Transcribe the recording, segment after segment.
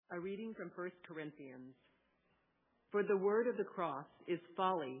A reading from 1 Corinthians. For the word of the cross is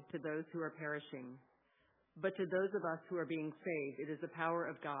folly to those who are perishing, but to those of us who are being saved it is the power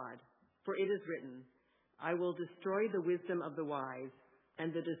of God. For it is written, I will destroy the wisdom of the wise,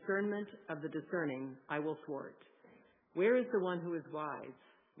 and the discernment of the discerning I will thwart. Where is the one who is wise?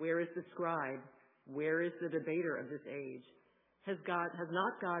 Where is the scribe? Where is the debater of this age? Has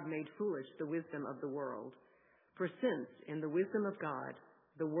not God made foolish the wisdom of the world? For since, in the wisdom of God,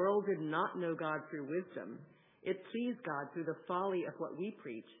 the world did not know God through wisdom, it pleased God through the folly of what we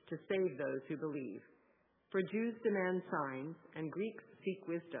preach to save those who believe. For Jews demand signs, and Greeks seek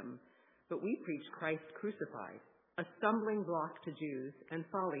wisdom, but we preach Christ crucified, a stumbling block to Jews and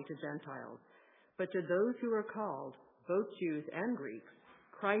folly to Gentiles. But to those who are called, both Jews and Greeks,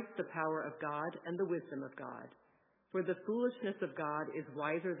 Christ the power of God and the wisdom of God. For the foolishness of God is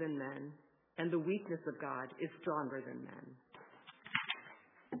wiser than men, and the weakness of God is stronger than men.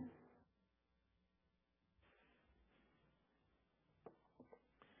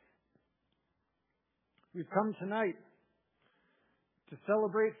 We've come tonight to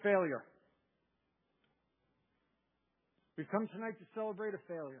celebrate failure. We've come tonight to celebrate a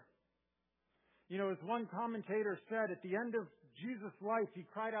failure. You know, as one commentator said, at the end of Jesus' life, he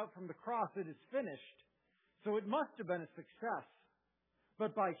cried out from the cross, it is finished. So it must have been a success.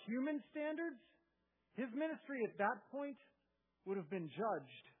 But by human standards, his ministry at that point would have been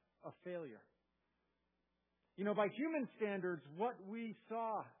judged a failure. You know, by human standards, what we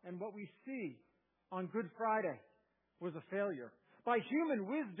saw and what we see on Good Friday was a failure. By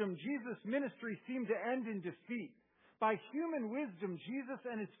human wisdom, Jesus' ministry seemed to end in defeat. By human wisdom, Jesus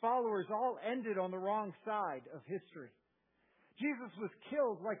and his followers all ended on the wrong side of history. Jesus was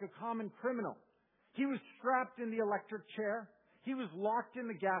killed like a common criminal. He was strapped in the electric chair. He was locked in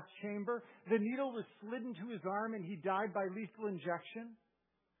the gas chamber. The needle was slid into his arm and he died by lethal injection.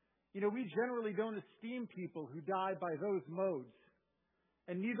 You know, we generally don't esteem people who die by those modes.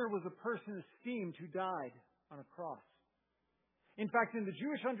 And neither was a person esteemed who died on a cross. In fact, in the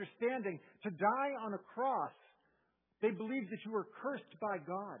Jewish understanding, to die on a cross, they believed that you were cursed by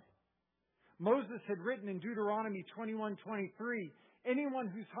God. Moses had written in Deuteronomy 21:23, anyone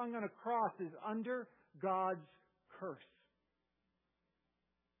who's hung on a cross is under God's curse.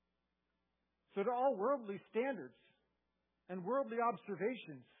 So to all worldly standards and worldly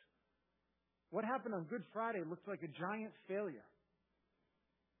observations, what happened on Good Friday looks like a giant failure.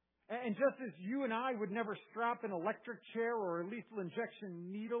 And just as you and I would never strap an electric chair or a lethal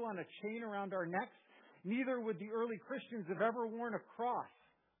injection needle on a chain around our necks, neither would the early Christians have ever worn a cross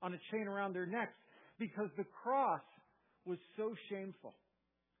on a chain around their necks, because the cross was so shameful.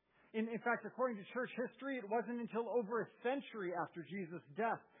 In fact, according to church history, it wasn't until over a century after Jesus'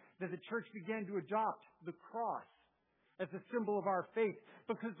 death that the church began to adopt the cross as a symbol of our faith,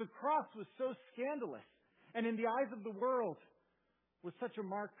 because the cross was so scandalous and in the eyes of the world was such a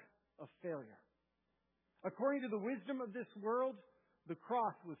mark of failure. According to the wisdom of this world, the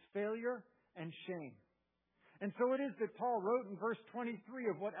cross was failure and shame. And so it is that Paul wrote in verse 23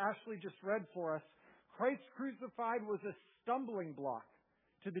 of what Ashley just read for us, Christ crucified was a stumbling block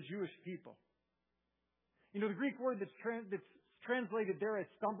to the Jewish people. You know, the Greek word that's translated there as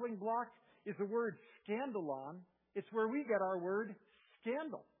stumbling block is the word scandalon. It's where we get our word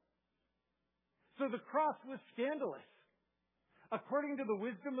scandal. So the cross was scandalous. According to the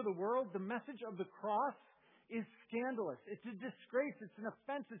wisdom of the world, the message of the cross is scandalous. It's a disgrace. It's an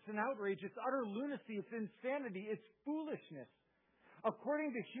offense. It's an outrage. It's utter lunacy. It's insanity. It's foolishness.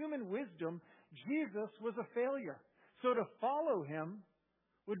 According to human wisdom, Jesus was a failure. So to follow him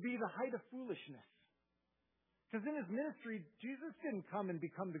would be the height of foolishness. Because in his ministry, Jesus didn't come and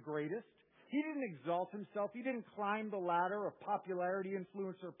become the greatest. He didn't exalt himself. He didn't climb the ladder of popularity,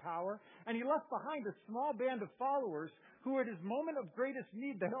 influence, or power. And he left behind a small band of followers who at his moment of greatest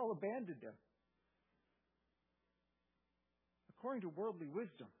need, they all abandoned him. According to worldly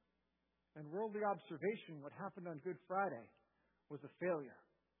wisdom and worldly observation, what happened on Good Friday was a failure.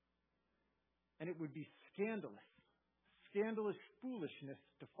 And it would be scandalous foolishness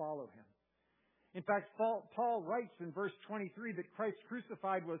to follow him. In fact, Paul writes in verse 23 that Christ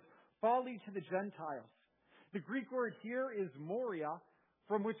crucified was folly to the Gentiles. The Greek word here is moria,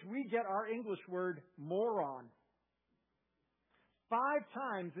 from which we get our English word moron. 5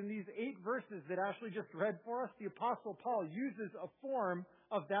 times in these 8 verses that Ashley just read for us, the Apostle Paul uses a form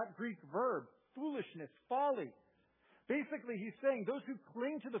of that Greek verb, foolishness, folly. Basically, he's saying those who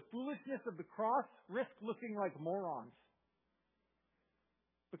cling to the foolishness of the cross risk looking like morons.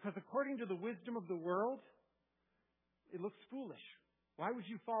 Because according to the wisdom of the world, it looks foolish. Why would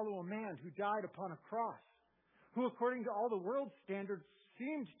you follow a man who died upon a cross, who according to all the world's standards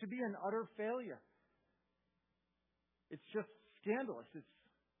seemed to be an utter failure. It's just scandalous.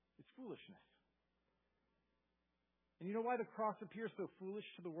 It's foolishness. And you know why the cross appears so foolish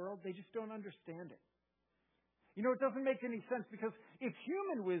to the world? They just don't understand it. You know, it doesn't make any sense because if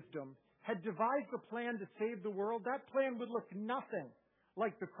human wisdom had devised a plan to save the world, that plan would look nothing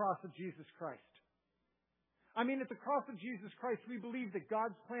like the cross of Jesus Christ. I mean, at the cross of Jesus Christ, we believe that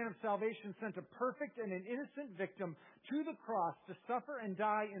God's plan of salvation sent a perfect and an innocent victim to the cross to suffer and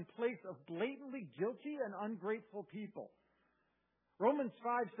die in place of blatantly guilty and ungrateful people. Romans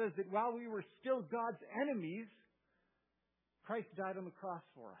 5 says that while we were still God's enemies, Christ died on the cross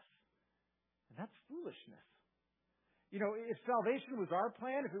for us. And that's foolishness. You know, if salvation was our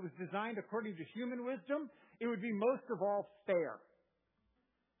plan, if it was designed according to human wisdom, it would be most of all fair.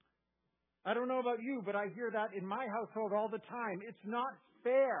 I don't know about you, but I hear that in my household all the time. It's not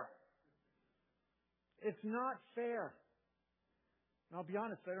fair. It's not fair. And I'll be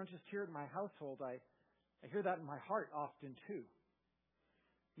honest, I don't just hear it in my household. I hear that in my heart often too.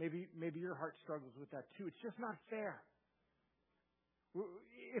 Maybe your heart struggles with that too. It's just not fair.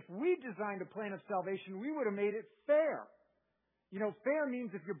 If we designed a plan of salvation, we would have made it fair. You know, fair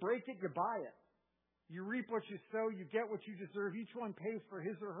means if you break it, you buy it. You reap what you sow, you get what you deserve. Each one pays for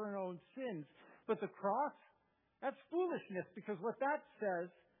his or her own sins. But the cross, that's foolishness, because what that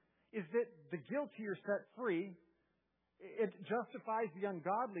says is that the guilty are set free. It justifies the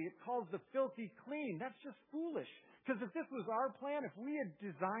ungodly. It calls the filthy clean. That's just foolish. Because if this was our plan, if we had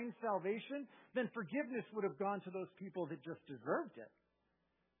designed salvation, then forgiveness would have gone to those people that just deserved it.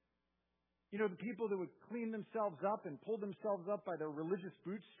 You know, the people that would clean themselves up and pull themselves up by their religious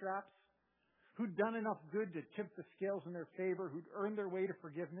bootstraps, who'd done enough good to tip the scales in their favor, who'd earned their way to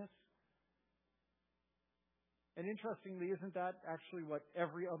forgiveness. And interestingly, isn't that actually what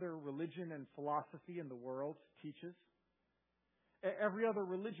every other religion and philosophy in the world teaches? Every other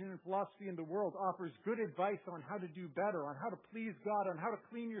religion and philosophy in the world offers good advice on how to do better, on how to please God, on how to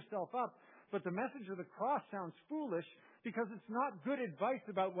clean yourself up. But the message of the cross sounds foolish because it's not good advice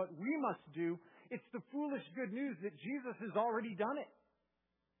about what we must do. It's the foolish good news that Jesus has already done it.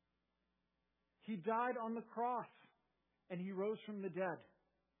 He died on the cross, and He rose from the dead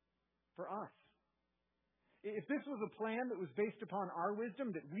for us. If this was a plan that was based upon our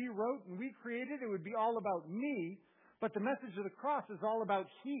wisdom that we wrote and we created, it would be all about me, but the message of the cross is all about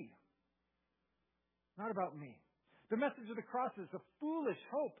He, not about me. The message of the cross is a foolish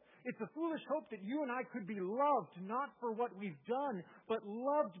hope. It's a foolish hope that you and I could be loved, not for what we've done, but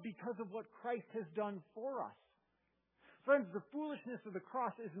loved because of what Christ has done for us. Friends, the foolishness of the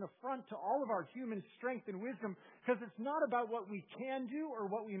cross is an affront to all of our human strength and wisdom because it's not about what we can do or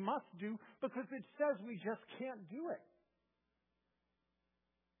what we must do, because it says we just can't do it.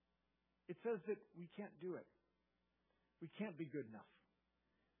 It says that we can't do it. We can't be good enough.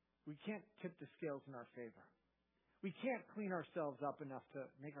 We can't tip the scales in our favor. We can't clean ourselves up enough to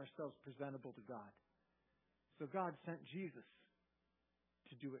make ourselves presentable to God. So God sent Jesus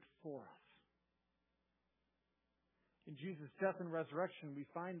to do it for us. In Jesus' death and resurrection, we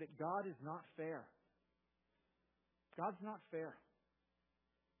find that God is not fair. God's not fair,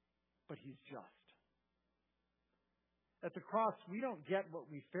 but He's just. At the cross, we don't get what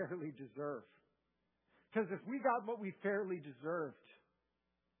we fairly deserve. Because if we got what we fairly deserved,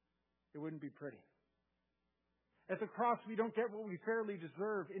 it wouldn't be pretty. At the cross, we don't get what we fairly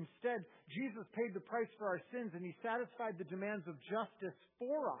deserve. Instead, Jesus paid the price for our sins, and He satisfied the demands of justice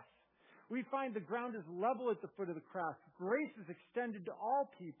for us. We find the ground is level at the foot of the cross. Grace is extended to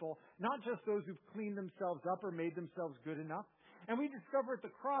all people, not just those who've cleaned themselves up or made themselves good enough. And we discover at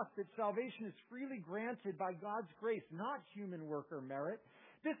the cross that salvation is freely granted by God's grace, not human work or merit.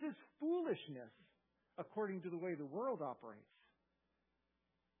 This is foolishness, according to the way the world operates.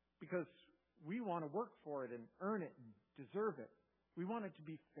 Because we want to work for it and earn it and deserve it. We want it to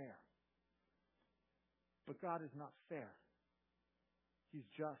be fair. But God is not fair. He's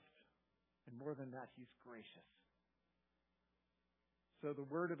just. And more than that, He's gracious. So the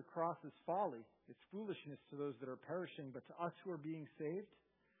word of the cross is folly. It's foolishness to those that are perishing. But to us who are being saved,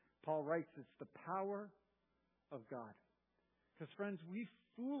 Paul writes, it's the power of God. Because friends, we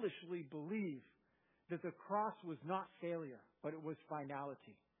foolishly believe that the cross was not failure, but it was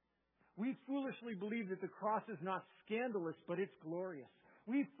finality. We foolishly believe that the cross is not scandalous, but it's glorious.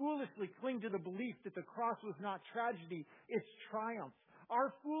 We foolishly cling to the belief that the cross was not tragedy, it's triumph.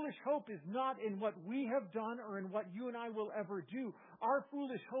 Our foolish hope is not in what we have done or in what you and I will ever do. Our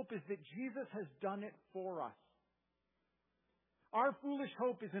foolish hope is that Jesus has done it for us. Our foolish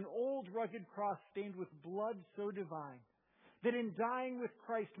hope is an old rugged cross stained with blood so divine That in dying with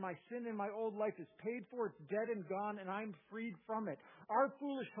Christ, my sin in my old life is paid for, it's dead and gone, and I'm freed from it. Our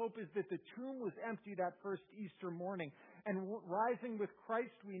foolish hope is that the tomb was empty that first Easter morning, and rising with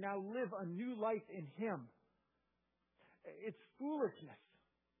Christ, we now live a new life in Him. It's foolishness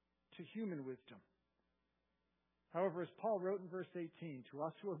to human wisdom. However, as Paul wrote in verse 18, to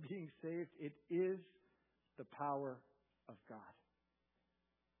us who are being saved, it is the power of God.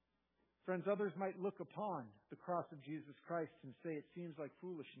 Friends, others might look upon the cross of Jesus Christ and say it seems like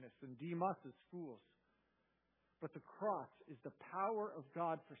foolishness and deem us as fools. But the cross is the power of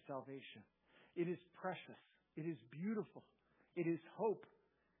God for salvation. It is precious. It is beautiful. It is hope.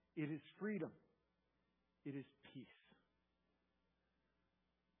 It is freedom. It is peace.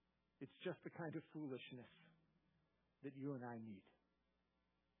 It's just the kind of foolishness that you and I need.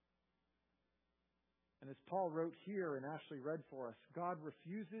 And as Paul wrote here and Ashley read for us, God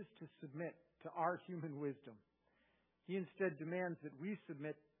refuses to submit to our human wisdom. He instead demands that we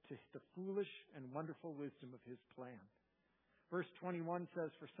submit to the foolish and wonderful wisdom of His plan. Verse 21 says,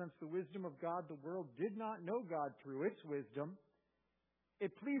 "For since the wisdom of God, the world did not know God through its wisdom,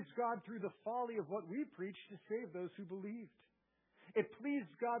 it pleased God through the folly of what we preached to save those who believed. It pleased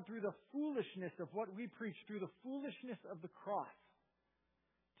God through the foolishness of what we preached, through the foolishness of the cross,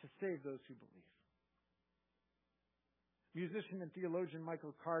 to save those who believe." Musician and theologian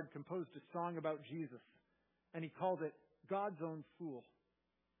Michael Card composed a song about Jesus, and he called it God's Own Fool.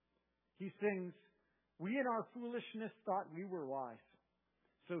 He sings, "We in our foolishness thought we were wise,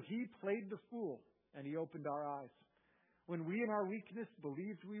 so He played the fool, and He opened our eyes. When we in our weakness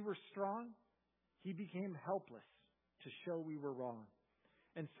believed we were strong, He became helpless to show we were wrong.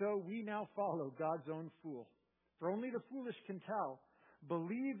 And so we now follow God's own fool. For only the foolish can tell,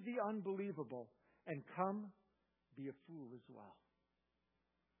 believe the unbelievable, and come be a fool as well."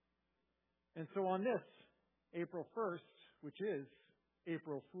 And so on this, April 1st, which is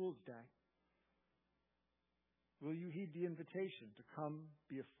April Fool's Day, will you heed the invitation to come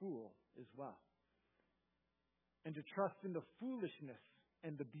be a fool as well? And to trust in the foolishness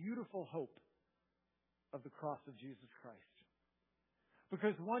and the beautiful hope of the cross of Jesus Christ.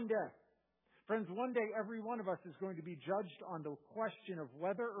 Because one day, friends, one day every one of us is going to be judged on the question of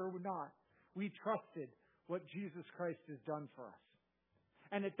whether or not we trusted what Jesus Christ has done for us.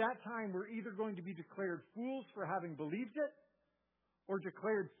 And at that time, we're either going to be declared fools for having believed it, or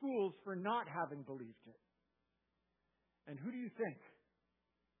declared fools for not having believed it. And who do you think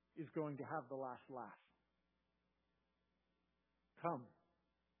is going to have the last laugh? Come,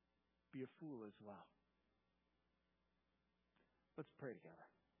 be a fool as well. Let's pray together.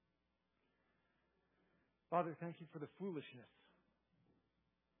 Father, thank you for the foolishness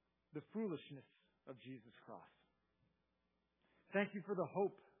of Jesus' cross. Thank you for the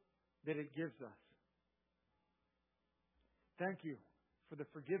hope that it gives us. Thank you for the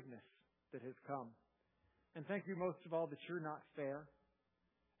forgiveness that has come. And thank you most of all that you're not fair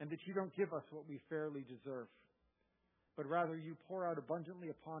and that you don't give us what we fairly deserve, but rather you pour out abundantly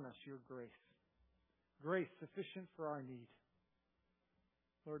upon us your grace. Grace sufficient for our need.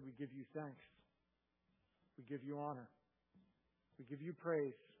 Lord, we give you thanks. We give you honor. We give you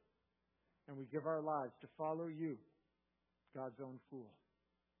praise. And we give our lives to follow you, God's own fool.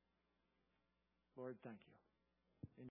 Lord, thank you.